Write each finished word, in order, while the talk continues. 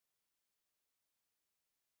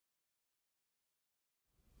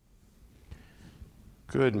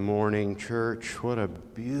Good morning, church. What a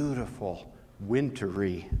beautiful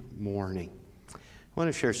wintry morning. I want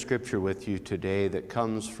to share scripture with you today that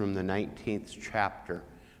comes from the 19th chapter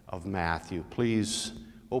of Matthew. Please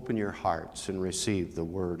open your hearts and receive the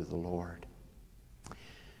word of the Lord.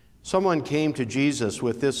 Someone came to Jesus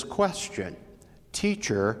with this question,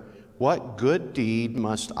 "Teacher, what good deed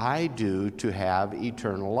must I do to have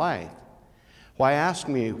eternal life?" "Why ask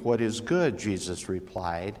me what is good?" Jesus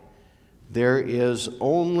replied. "There is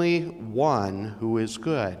only one who is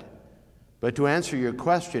good. But to answer your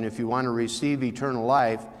question, if you want to receive eternal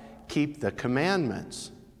life, keep the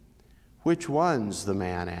commandments." "Which ones?" the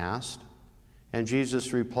man asked. And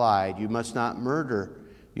Jesus replied, "You must not murder.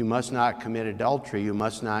 You must not commit adultery. You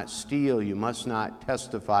must not steal. You must not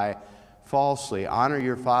testify falsely. Honor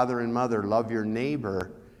your father and mother. Love your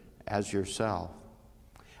neighbor as yourself."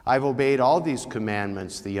 "I've obeyed all these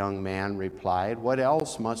commandments," the young man replied. "What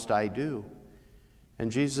else must I do?" And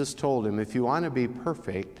Jesus told him, "If you want to be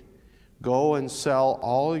perfect, go and sell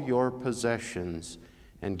all your possessions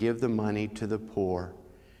and give the money to the poor,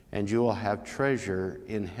 and you will have treasure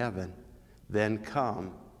in heaven. Then come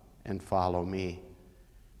and follow me."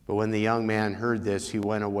 But when the young man heard this, he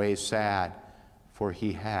went away sad, for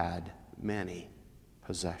he had many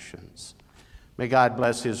possessions. May God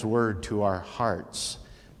bless his word to our hearts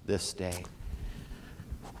this day.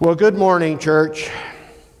 Well, good morning, church.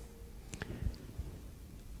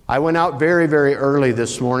 I went out very, very early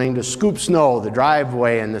this morning to scoop snow, the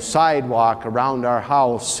driveway and the sidewalk around our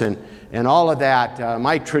house and all of that.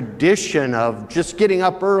 My tradition of just getting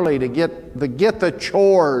up early to get the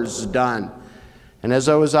chores done. And as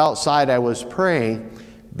I was outside, I was praying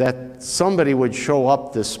that somebody would show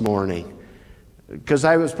up this morning, because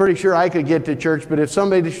I was pretty sure I could get to church, but if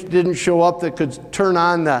somebody didn't show up that could turn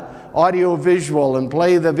on the audio visual and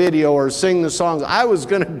play the video or sing the songs, I was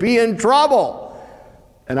going to be in trouble.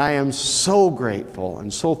 And I am so grateful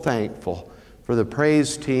and so thankful for the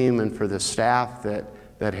praise team and for the staff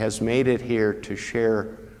that has made it here to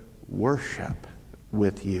share worship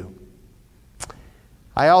with you.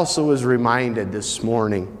 I also was reminded this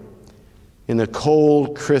morning in the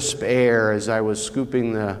cold, crisp air as I was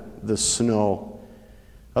scooping the snow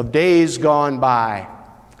of days gone by,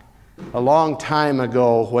 a long time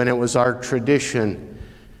ago when it was our tradition.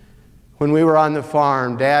 When we were on the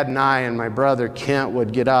farm, Dad and I and my brother Kent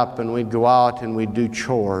would get up and we'd go out and we'd do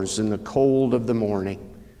chores in the cold of the morning,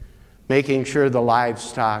 making sure the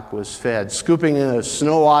livestock was fed, scooping the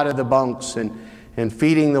snow out of the bunks and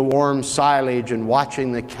feeding the warm silage and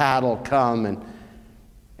watching the cattle come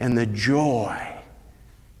and the joy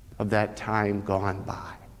of that time gone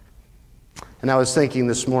by. And I was thinking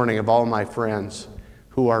this morning of all my friends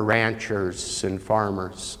who are ranchers and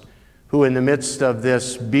farmers, who in the midst of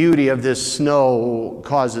this beauty of this snow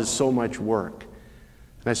causes so much work.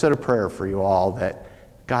 And I said a prayer for you all that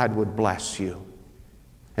God would bless you.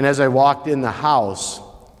 And as I walked in the house,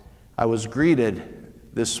 I was greeted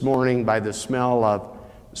this morning by the smell of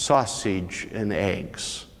sausage and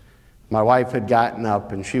eggs. My wife had gotten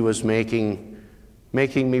up and she was making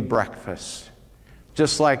me breakfast,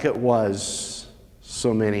 just like it was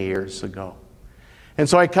so many years ago. And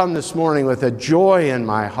so I come this morning with a joy in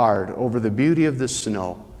my heart over the beauty of the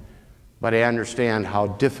snow, but I understand how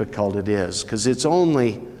difficult it is because it's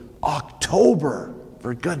only October,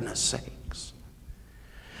 for goodness sakes.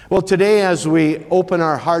 Well, today as we open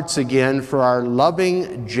our hearts again for our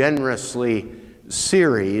Loving Generously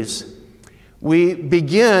series, we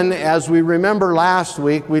begin, as we remember last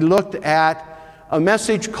week, we looked at a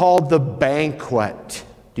message called The Banquet.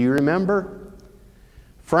 Do you remember?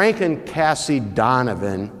 Frank and Cassie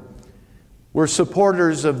Donovan were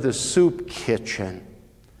supporters of the soup kitchen.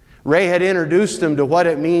 Ray had introduced them to what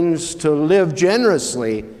it means to live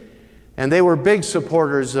generously, and they were big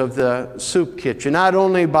supporters of the soup kitchen, not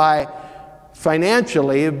only by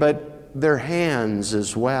financially, but their hands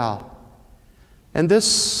as well. And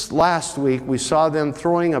this last week, we saw them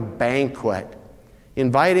throwing a banquet,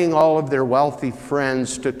 inviting all of their wealthy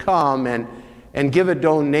friends to come and give a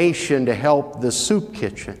donation to help the soup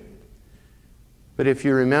kitchen. But if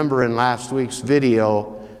you remember in last week's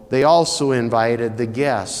video, they also invited the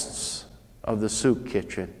guests of the soup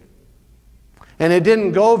kitchen. And it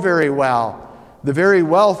didn't go very well. The very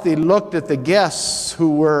wealthy looked at the guests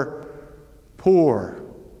who were poor,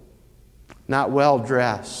 not well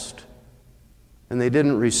dressed, and they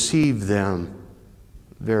didn't receive them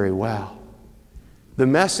very well. The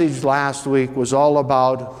message last week was all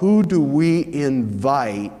about who do we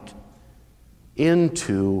invite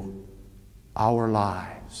into our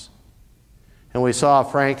lives. And we saw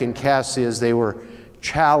Frank and Cassie as they were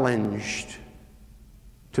challenged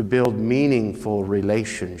to build meaningful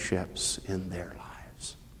relationships in their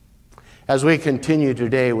lives. As we continue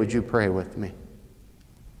today, would you pray with me?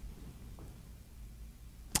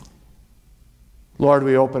 Lord,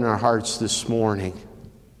 we open our hearts this morning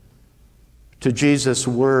to Jesus'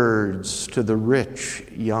 words to the rich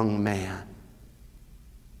young man.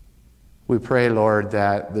 We pray, Lord,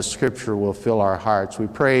 that the Scripture will fill our hearts. We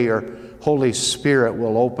pray your Holy Spirit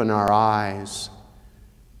will open our eyes.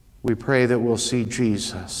 We pray that we'll see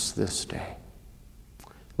Jesus this day.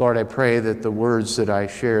 Lord, I pray that the words that I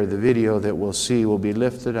share, the video that we'll see, will be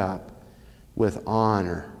lifted up with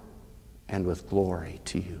honor and with glory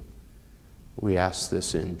to you. We ask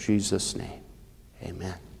this in Jesus' name.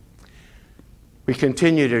 Amen. We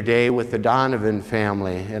continue today with the Donovan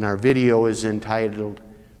family, and our video is entitled,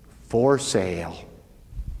 For Sale.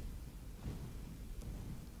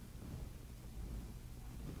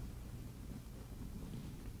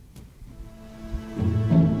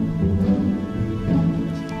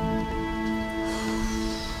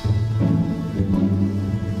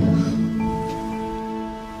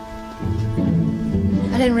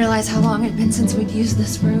 I didn't realize how long it had been since we'd used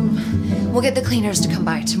this room. We'll get the cleaners to come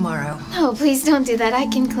by tomorrow. Oh, please don't do that. I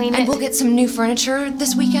can clean it. And we'll get some new furniture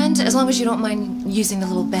this weekend, as long as you don't mind using the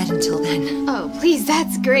little bed until then. Oh, please,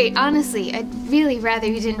 that's great. Honestly, I'd really rather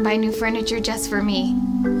you didn't buy new furniture just for me.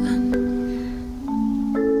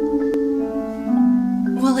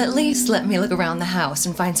 Well, at least let me look around the house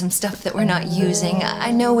and find some stuff that we're not using.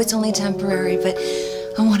 I know it's only temporary, but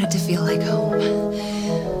I want it to feel like home.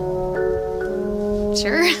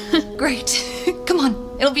 Sure. Great. Come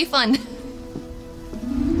on, it'll be fun.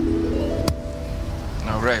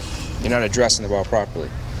 All right, you're not addressing the ball properly.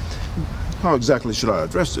 How exactly should I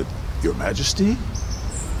address it, Your Majesty?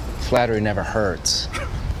 Flattery never hurts.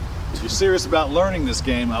 If you're serious about learning this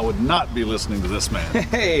game, I would not be listening to this man.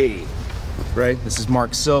 Hey! Ray, this is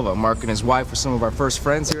Mark Silva. Mark and his wife were some of our first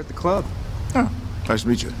friends here at the club. Oh, nice to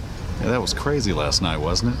meet you. Yeah, that was crazy last night,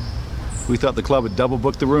 wasn't it? We thought the club had double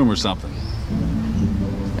booked the room or something.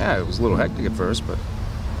 Yeah, it was a little hectic at first, but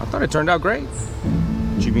I thought it turned out great.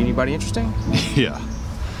 Did you meet anybody interesting? Yeah.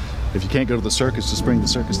 If you can't go to the circus, just bring the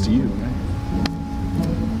circus to you, right?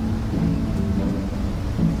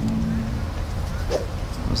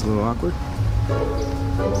 That was a little awkward.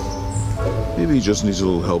 Maybe he just needs a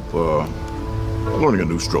little help learning a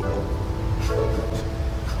new stroke.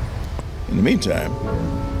 In the meantime,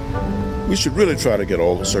 we should really try to get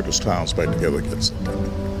all the circus clowns back together again sometime.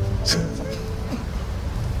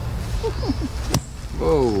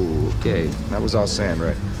 Whoa, okay. That was all sand,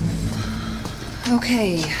 right?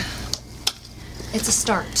 Okay. It's a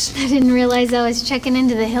start. I didn't realize I was checking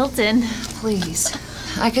into the Hilton. Please.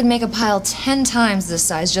 I could make a pile 10 times this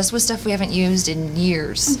size just with stuff we haven't used in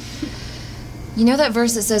years. You know that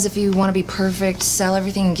verse that says if you want to be perfect, sell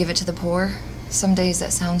everything and give it to the poor? Some days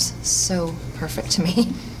that sounds so perfect to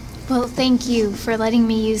me. Well, thank you for letting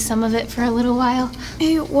me use some of it for a little while.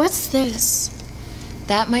 Hey, what's this?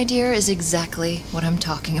 That, my dear, is exactly what I'm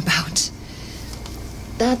talking about.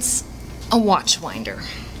 That's a watch winder.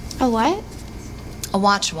 A what? A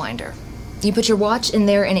watch winder. You put your watch in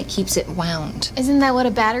there and it keeps it wound. Isn't that what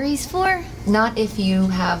a battery's for? Not if you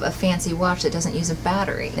have a fancy watch that doesn't use a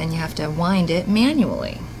battery. Then you have to wind it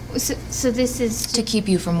manually. So this is... To keep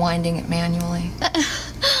you from winding it manually.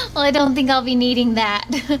 Well, I don't think I'll be needing that.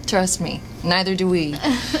 Trust me, neither do we.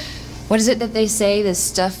 What is it that they say? The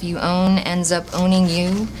stuff you own ends up owning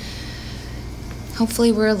you?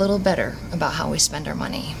 Hopefully we're a little better about how we spend our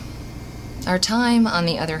money. Our time, on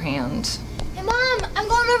the other hand. Hey, Mom, I'm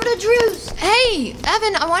going over to Drew's. Hey,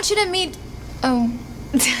 Evan, I want you to meet... Oh.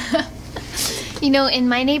 You know, in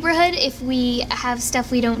my neighborhood, if we have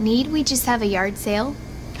stuff we don't need, we just have a yard sale.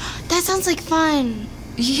 That sounds like fun.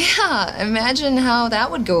 Yeah, imagine how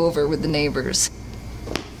that would go over with the neighbors.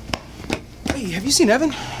 Hey, have you seen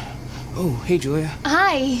Evan? Oh, hey, Julia.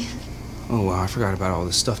 Hi. Oh, wow, I forgot about all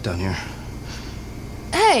this stuff down here.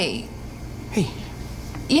 Hey. Hey.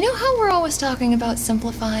 You know how we're always talking about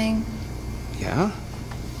simplifying? Yeah?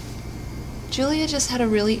 Julia just had a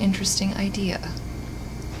really interesting idea.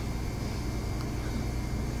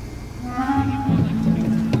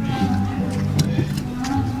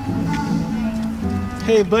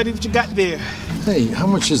 Hey, buddy, what you got there? Hey, how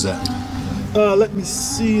much is that? Let me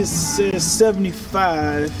see. It says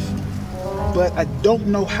 75, but I don't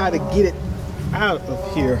know how to get it out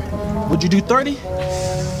of here. Would you do 30?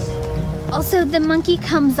 Also, the monkey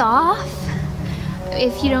comes off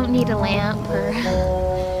if you don't need a lamp or...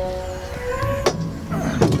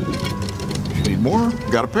 You need more?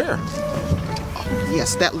 Got a pair.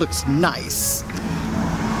 Yes, that looks nice.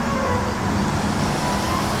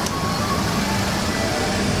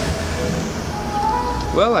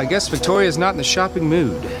 Well, I guess Victoria's not in the shopping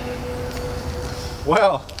mood.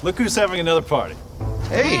 Well, look who's having another party.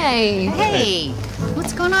 Hey! Hey,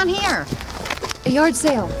 what's going on here? A yard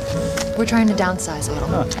sale. We're trying to downsize a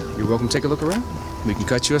little. You're welcome to take a look around. We can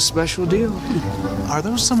cut you a special deal. Are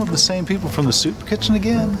those some of the same people from the soup kitchen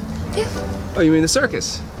again? Yeah. Oh, you mean the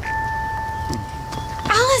circus?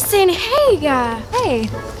 Allison, hey! Hey.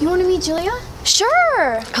 You want to meet Julia?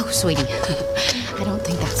 Sure! Oh, sweetie, I don't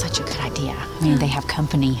think that's such a good idea. I mean, they have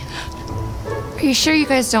company. Are you sure you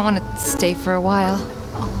guys don't want to stay for a while?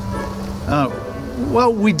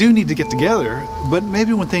 Well, we do need to get together, but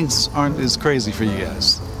maybe when things aren't as crazy for you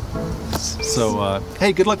guys. So,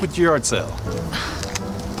 hey, good luck with your yard sale.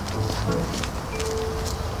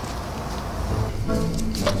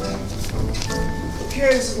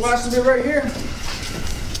 Okay, this is the last of it right here.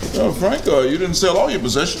 Oh, Frank, you didn't sell all your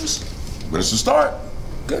possessions, but it's a start.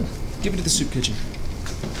 Good. Give it to the soup kitchen.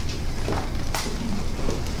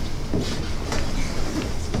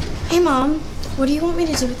 Hey, Mom. What do you want me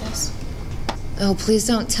to do with this? Oh, please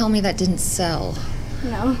don't tell me that didn't sell.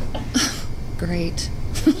 No. Great.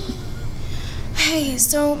 Hey,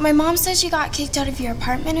 so my mom says you got kicked out of your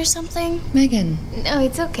apartment or something? Megan. No,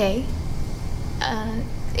 it's okay.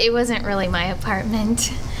 It wasn't really my apartment.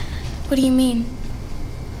 What do you mean?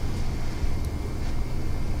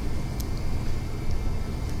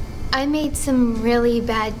 I made some really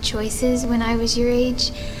bad choices when I was your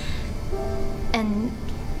age. And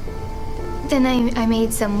then I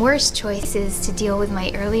made some worse choices to deal with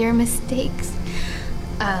my earlier mistakes.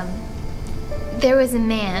 There was a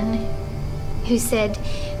man who said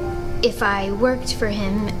if I worked for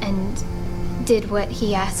him and did what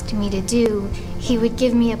he asked me to do, he would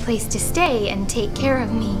give me a place to stay and take care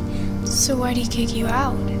of me. So why'd he kick you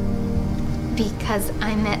out? Because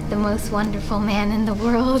I met the most wonderful man in the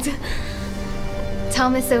world.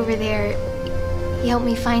 Thomas over there, he helped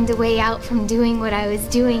me find a way out from doing what I was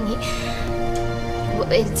doing.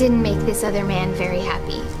 It didn't make this other man very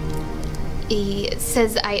happy. He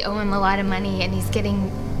says I owe him a lot of money and he's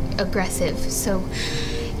getting aggressive. So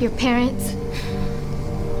your parents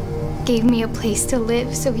gave me a place to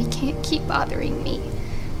live so he can't keep bothering me.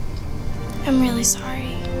 I'm really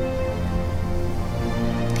sorry.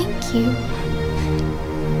 Thank you.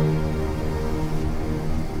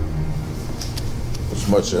 As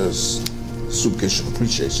much as Soup Kitchen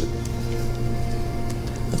appreciates it,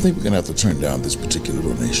 I think we're gonna have to turn down this particular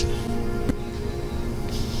donation.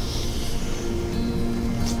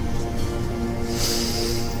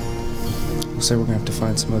 Looks like we're gonna have to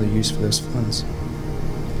find some other use for those funds.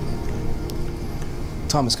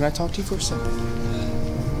 Thomas, can I talk to you for a second?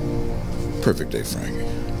 Perfect day, Frank.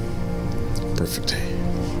 Perfect day.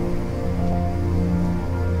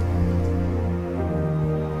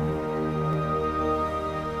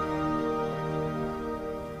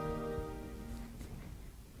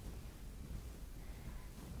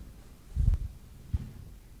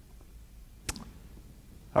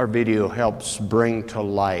 Our video helps bring to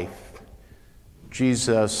life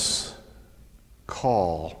Jesus'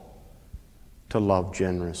 call to love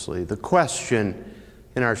generously. The question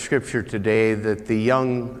in our scripture today that the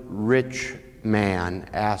young rich man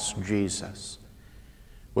asked Jesus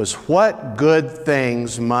was, "What good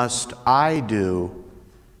things must I do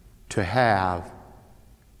to have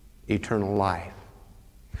eternal life?"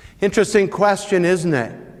 Interesting question, isn't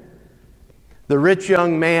it? The rich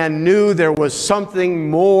young man knew there was something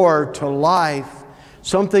more to life,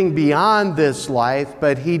 something beyond this life,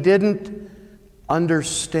 but he didn't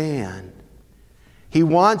understand. He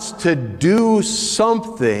wants to do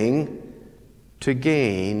something to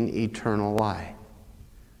gain eternal life.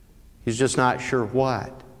 He's just not sure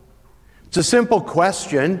what. It's a simple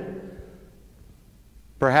question.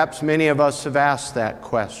 Perhaps many of us have asked that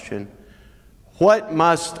question. What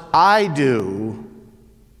must I do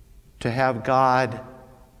to have God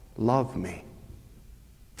love me?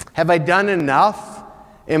 Have I done enough?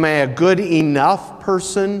 Am I a good enough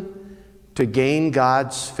person to gain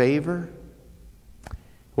God's favor?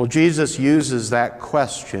 Well, Jesus uses that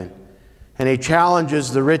question, and he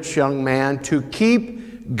challenges the rich young man to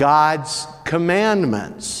keep God's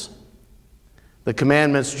commandments. The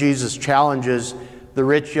commandments Jesus challenges the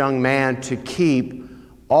rich young man to keep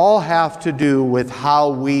all have to do with how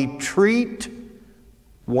we treat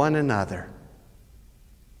one another.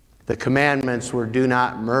 The commandments were: do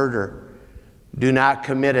not murder, do not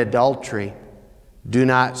commit adultery, do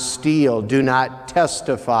not steal, do not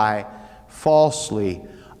testify falsely,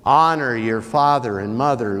 honor your father and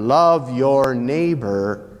mother, love your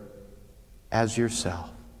neighbor as yourself.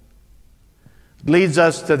 It leads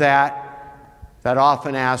us to that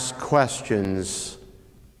often asked questions: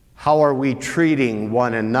 How are we treating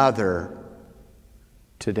one another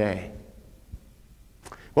today?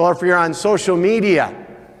 Well, if you're on social media,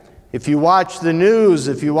 if you watch the news,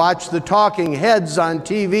 if you watch the talking heads on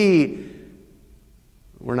TV,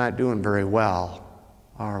 we're not doing very well,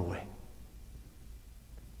 are we?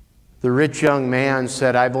 The rich young man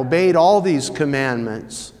said, I've obeyed all these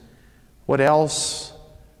commandments. What else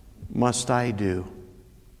must I do?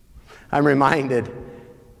 I'm reminded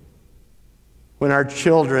when our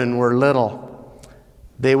children were little,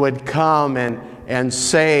 they would come and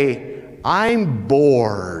say, I'm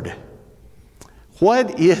bored.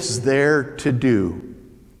 What is there to do?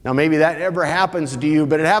 Now, maybe that never happens to you,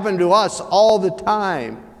 but it happened to us all the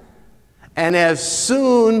time. And as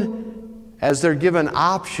soon as they're given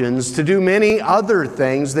options to do many other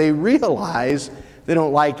things, they realize they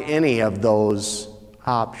don't like any of those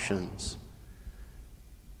options.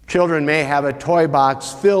 Children may have a toy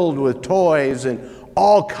box filled with toys and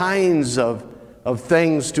all kinds of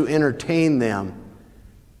things to entertain them,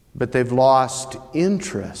 but they've lost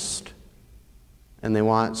interest and they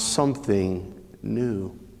want something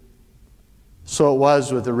new. So it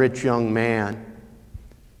was with the rich young man.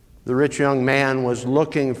 The rich young man was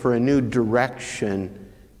looking for a new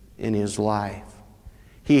direction in his life.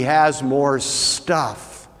 He has more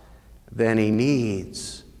stuff than he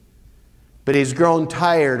needs, but he's grown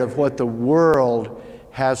tired of what the world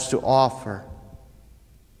has to offer.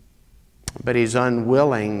 But he's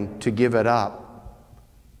unwilling to give it up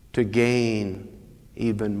to gain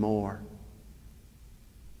even more.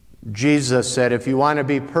 Jesus said, if you want to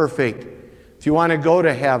be perfect, if you want to go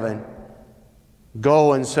to heaven,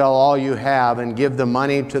 go and sell all you have and give the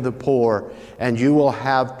money to the poor, and you will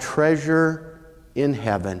have treasure in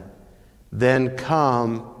heaven. Then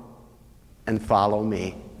come and follow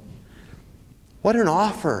me. What an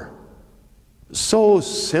offer. So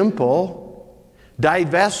simple.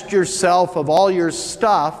 Divest yourself of all your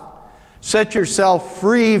stuff, set yourself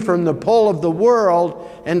free from the pull of the world,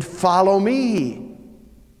 and follow me.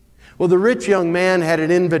 Well, the rich young man had an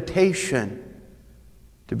invitation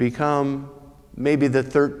to become maybe the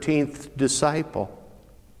 13th disciple.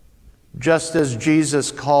 Just as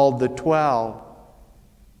Jesus called the 12,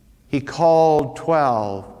 he called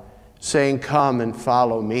 12, saying, come and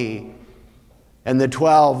follow me. And the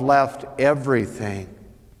 12 left everything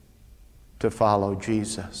to follow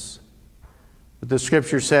Jesus. But the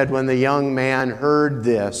scripture said when the young man heard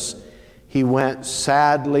this, he went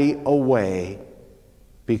sadly away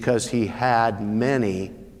because he had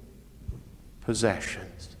many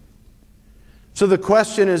possessions. So the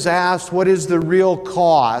question is asked, what is the real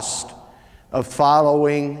cost of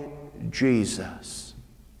following Jesus?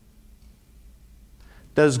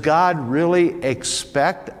 Does God really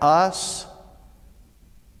expect us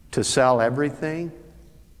to sell everything?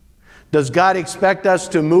 Does God expect us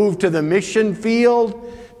to move to the mission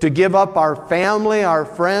field, to give up our family, our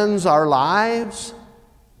friends, our lives?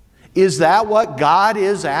 Is that what God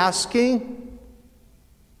is asking?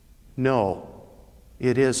 No,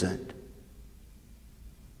 it isn't.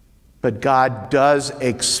 But God does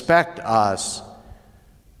expect us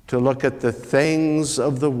to look at the things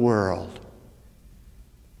of the world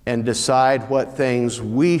and decide what things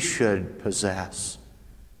we should possess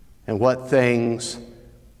and what things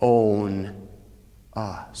own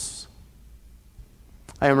us.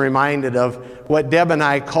 I am reminded of what Deb and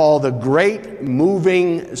I call the Great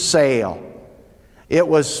Moving Sale. It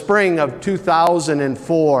was spring of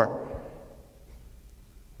 2004.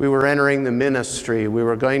 We were entering the ministry. We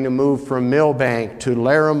were going to move from Millbank to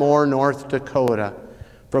Larimore, North Dakota,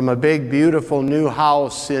 from a big, beautiful new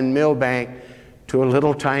house in Millbank to a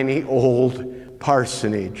little tiny old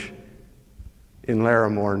parsonage in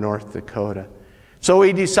Larimore, North Dakota. So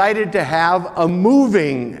we decided to have a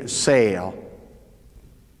moving sale.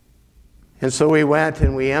 And so we went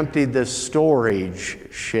and we emptied the storage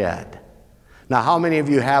shed. Now, how many of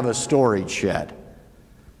you have a storage shed?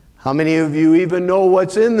 How many of you even know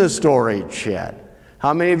what's in the storage shed?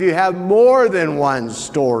 How many of you have more than one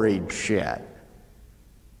storage shed?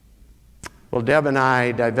 Well, Deb and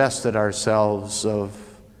I divested ourselves of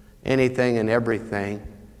anything and everything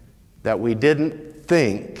that we didn't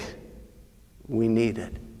think we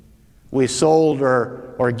needed. We sold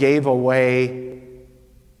or gave away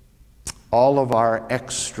all of our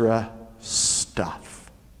extra stuff.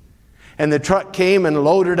 And the truck came and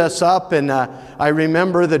loaded us up, and I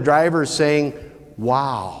remember the driver saying,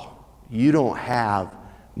 wow, you don't have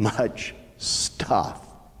much stuff.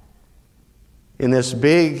 In this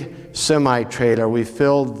big semi-trailer, we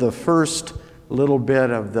filled the first little bit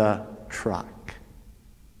of the truck.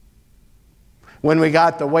 When we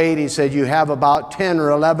got the weight, he said, you have about 10 or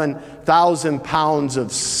 11,000 pounds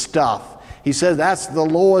of stuff. He said, that's the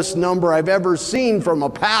lowest number I've ever seen from a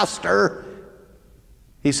pastor.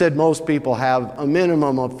 He said most people have a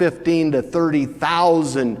minimum of 15 to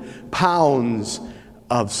 30,000 pounds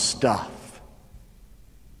of stuff.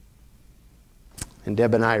 And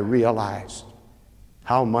Deb and I realized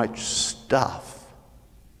how much stuff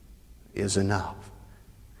is enough.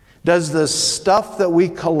 Does the stuff that we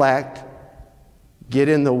collect get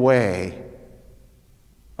in the way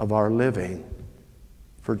of our living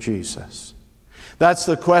for Jesus? That's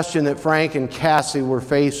the question that Frank and Cassie were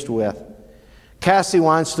faced with. Cassie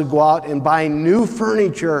wants to go out and buy new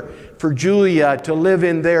furniture for Julia to live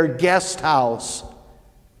in their guest house.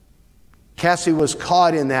 Cassie was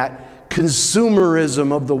caught in that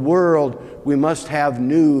consumerism of the world. We must have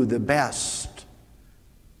new, the best.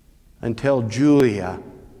 Until Julia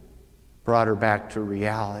brought her back to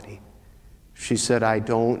reality. She said, I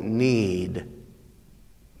don't need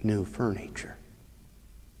new furniture.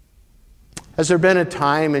 Has there been a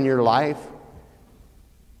time in your life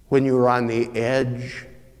when you were on the edge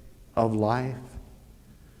of life?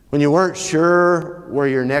 When you weren't sure where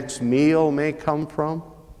your next meal may come from?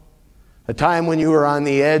 A time when you were on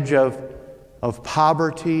the edge of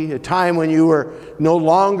poverty? A time when you were no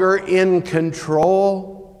longer in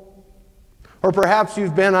control? Or perhaps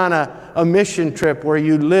you've been on a mission trip where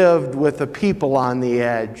you lived with the people on the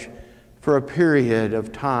edge for a period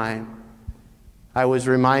of time. I was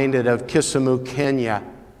reminded of Kisumu, Kenya,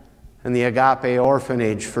 and the Agape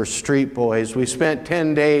Orphanage for street boys. We spent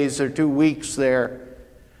 10 days or 2 weeks there.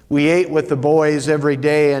 We ate with the boys every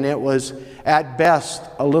day, and it was at best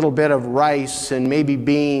a little bit of rice and maybe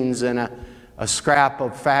beans and a scrap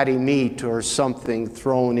of fatty meat or something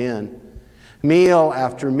thrown in. Meal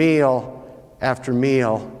after meal after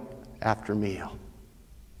meal after meal.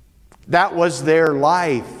 That was their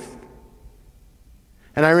life.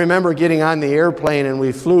 And I remember getting on the airplane and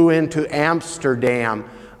we flew into Amsterdam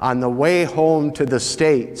on the way home to the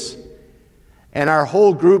States. And our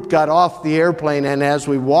whole group got off the airplane, and as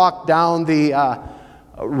we walked down the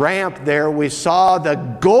ramp there, we saw the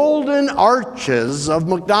golden arches of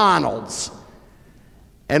McDonald's.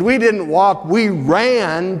 And we didn't walk, we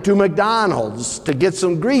ran to McDonald's to get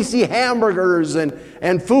some greasy hamburgers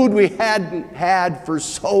and food we hadn't had for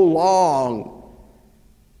so long.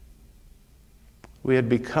 We had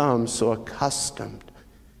become so accustomed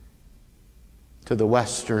to the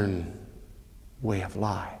Western way of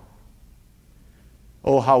life.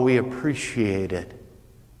 Oh, how we appreciated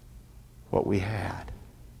what we had.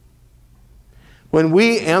 When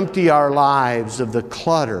we empty our lives of the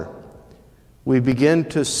clutter, we begin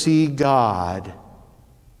to see God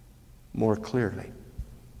more clearly.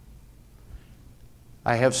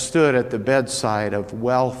 I have stood at the bedside of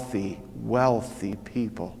wealthy, wealthy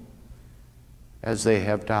people as they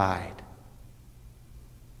have died.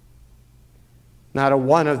 Not a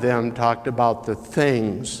one of them talked about the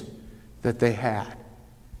things that they had.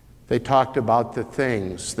 They talked about the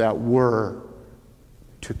things that were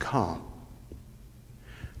to come.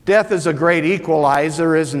 Death is a great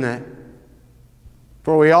equalizer, isn't it?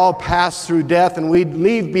 For we all pass through death and we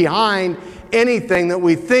leave behind anything that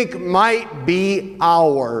we think might be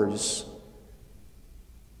ours,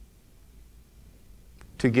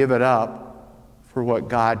 to give it up for what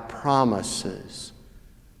God promises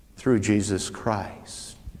through Jesus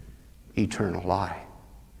Christ, eternal life.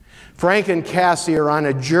 Frank and Cassie are on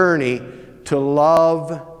a journey to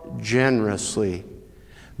love generously.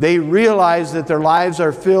 They realize that their lives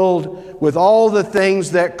are filled with all the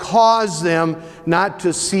things that cause them not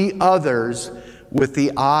to see others with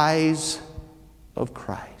the eyes of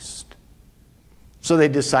Christ. So they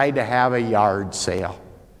decide to have a yard sale.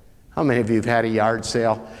 How many of you have had a yard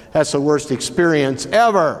sale? That's the worst experience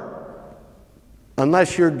ever.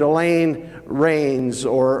 Unless you're Delane Raines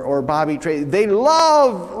or Bobby Trey. They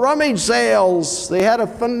love rummage sales. They had a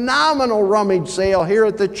phenomenal rummage sale here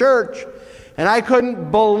at the church. And I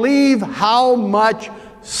couldn't believe how much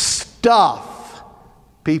stuff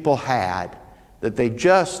people had that they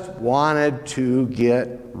just wanted to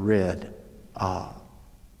get rid of.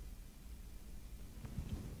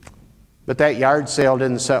 But that yard sale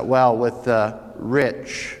didn't set well with the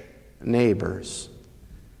rich neighbors.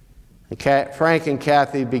 And Frank and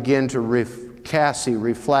Cassie begin to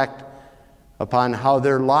reflect upon how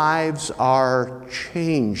their lives are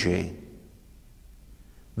changing.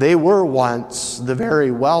 They were once the very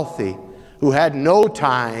wealthy who had no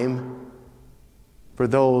time for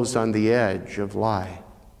those on the edge of life.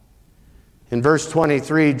 In verse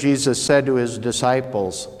 23, Jesus said to his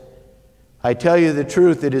disciples, I tell you the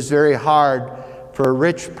truth, it is very hard for a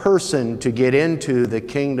rich person to get into the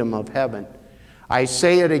kingdom of heaven. I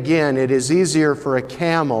say it again, it is easier for a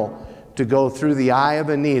camel to go through the eye of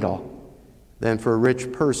a needle than for a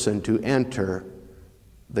rich person to enter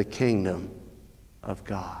the kingdom of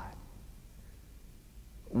God.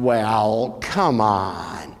 Well, come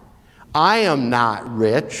on. I am not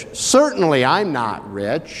rich. Certainly I'm not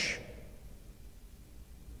rich.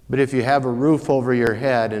 But if you have a roof over your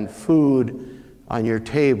head and food on your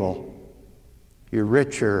table, you're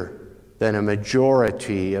richer than a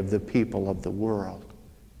majority of the people of the world.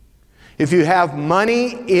 If you have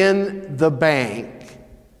money in the bank,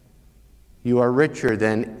 you are richer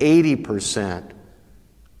than 80%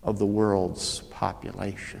 of the world's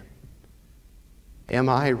population. Am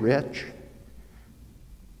I rich?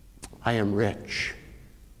 I am rich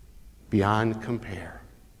beyond compare.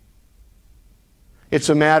 It's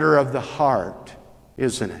a matter of the heart,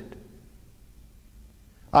 isn't it?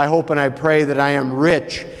 I hope and I pray that I am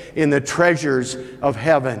rich in the treasures of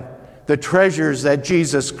heaven, the treasures that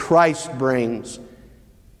Jesus Christ brings,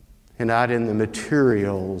 and not in the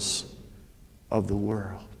materials of the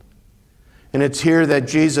world. And it's here that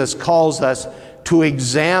Jesus calls us to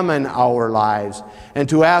examine our lives and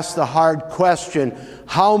to ask the hard question,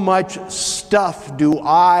 how much stuff do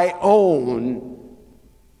I own?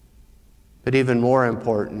 But even more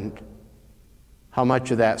important, how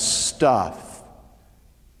much of that stuff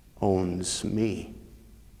owns me?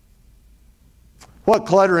 What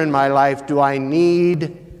clutter in my life do I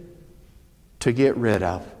need to get rid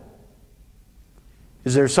of?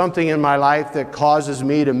 Is there something in my life that causes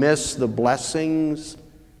me to miss the blessings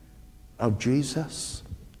of Jesus?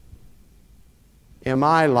 Am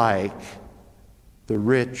I like the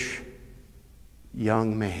rich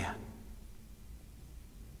young man?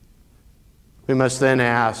 We must then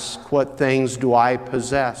ask, what things do I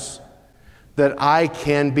possess that I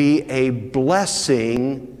can be a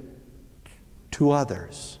blessing to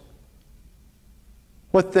others?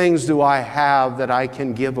 What things do I have that I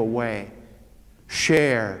can give away,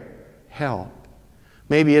 share, help?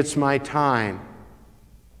 Maybe it's my time.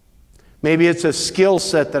 Maybe it's a skill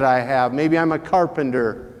set that I have. Maybe I'm a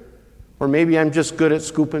carpenter, or maybe I'm just good at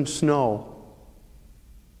scooping snow.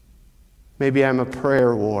 Maybe I'm a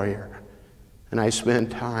prayer warrior, and I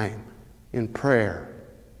spend time in prayer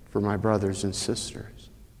for my brothers and sisters.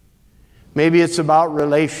 Maybe it's about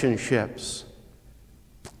relationships.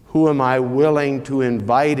 Who am I willing to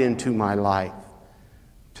invite into my life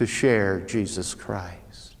to share Jesus Christ?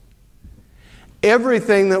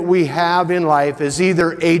 Everything that we have in life is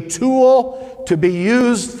either a tool to be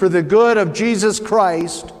used for the good of Jesus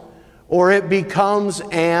Christ, or it becomes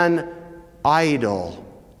an idol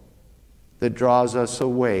that draws us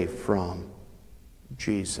away from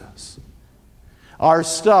Jesus. Our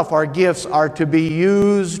stuff, our gifts are to be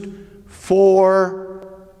used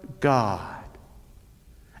for God.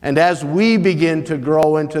 And as we begin to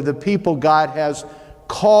grow into the people God has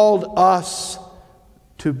called us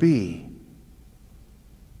to be,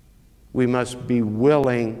 we must be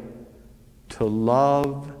willing to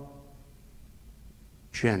love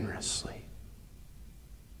generously.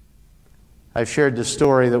 I've shared the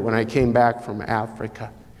story that when I came back from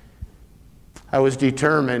Africa, I was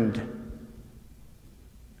determined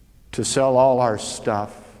to sell all our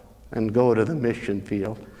stuff and go to the mission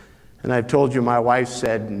field. And I've told you my wife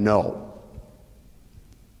said no.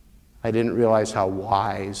 I didn't realize how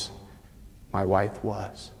wise my wife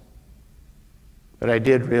was. But I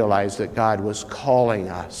did realize that God was calling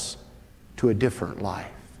us to a different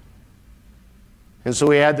life. And so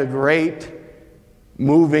we had the great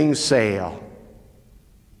moving sale.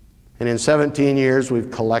 And in 17 years,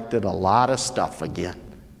 we've collected a lot of stuff again.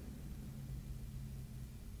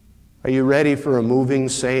 Are you ready for a moving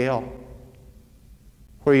sale?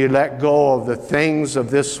 Where you let go of the things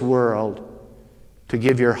of this world to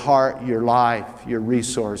give your heart, your life, your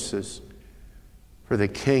resources for the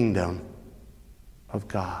kingdom of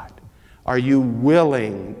God? Are you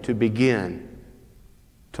willing to begin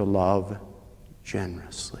to love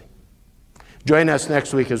generously? Join us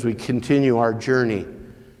next week as we continue our journey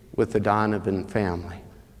with the Donovan family.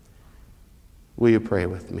 Will you pray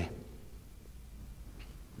with me?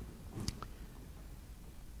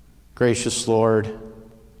 Gracious Lord,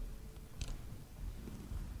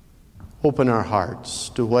 open our hearts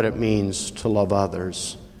to what it means to love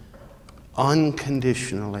others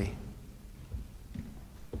unconditionally,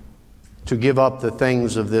 to give up the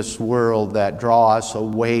things of this world that draw us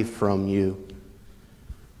away from you,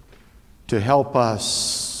 to help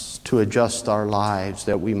us to adjust our lives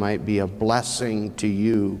that we might be a blessing to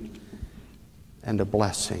you and a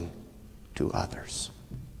blessing to others.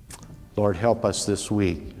 Lord, help us this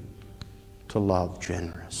week to love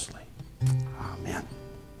generously. Amen.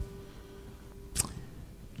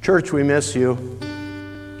 Church, we miss you.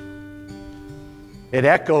 It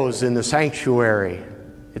echoes in the sanctuary.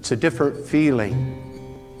 It's a different feeling.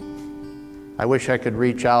 I wish I could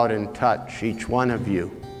reach out and touch each one of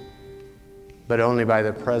you, but only by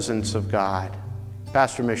the presence of God.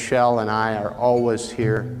 Pastor Michelle and I are always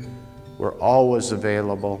here. We're always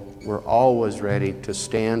available. We're always ready to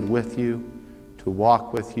stand with you, to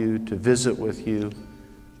walk with you, to visit with you,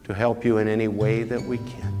 to help you in any way that we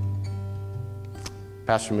can.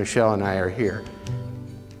 Pastor Michelle and I are here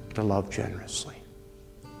to love generously.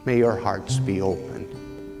 May your hearts be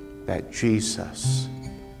opened that Jesus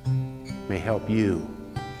may help you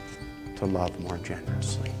to love more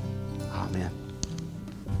generously. Amen.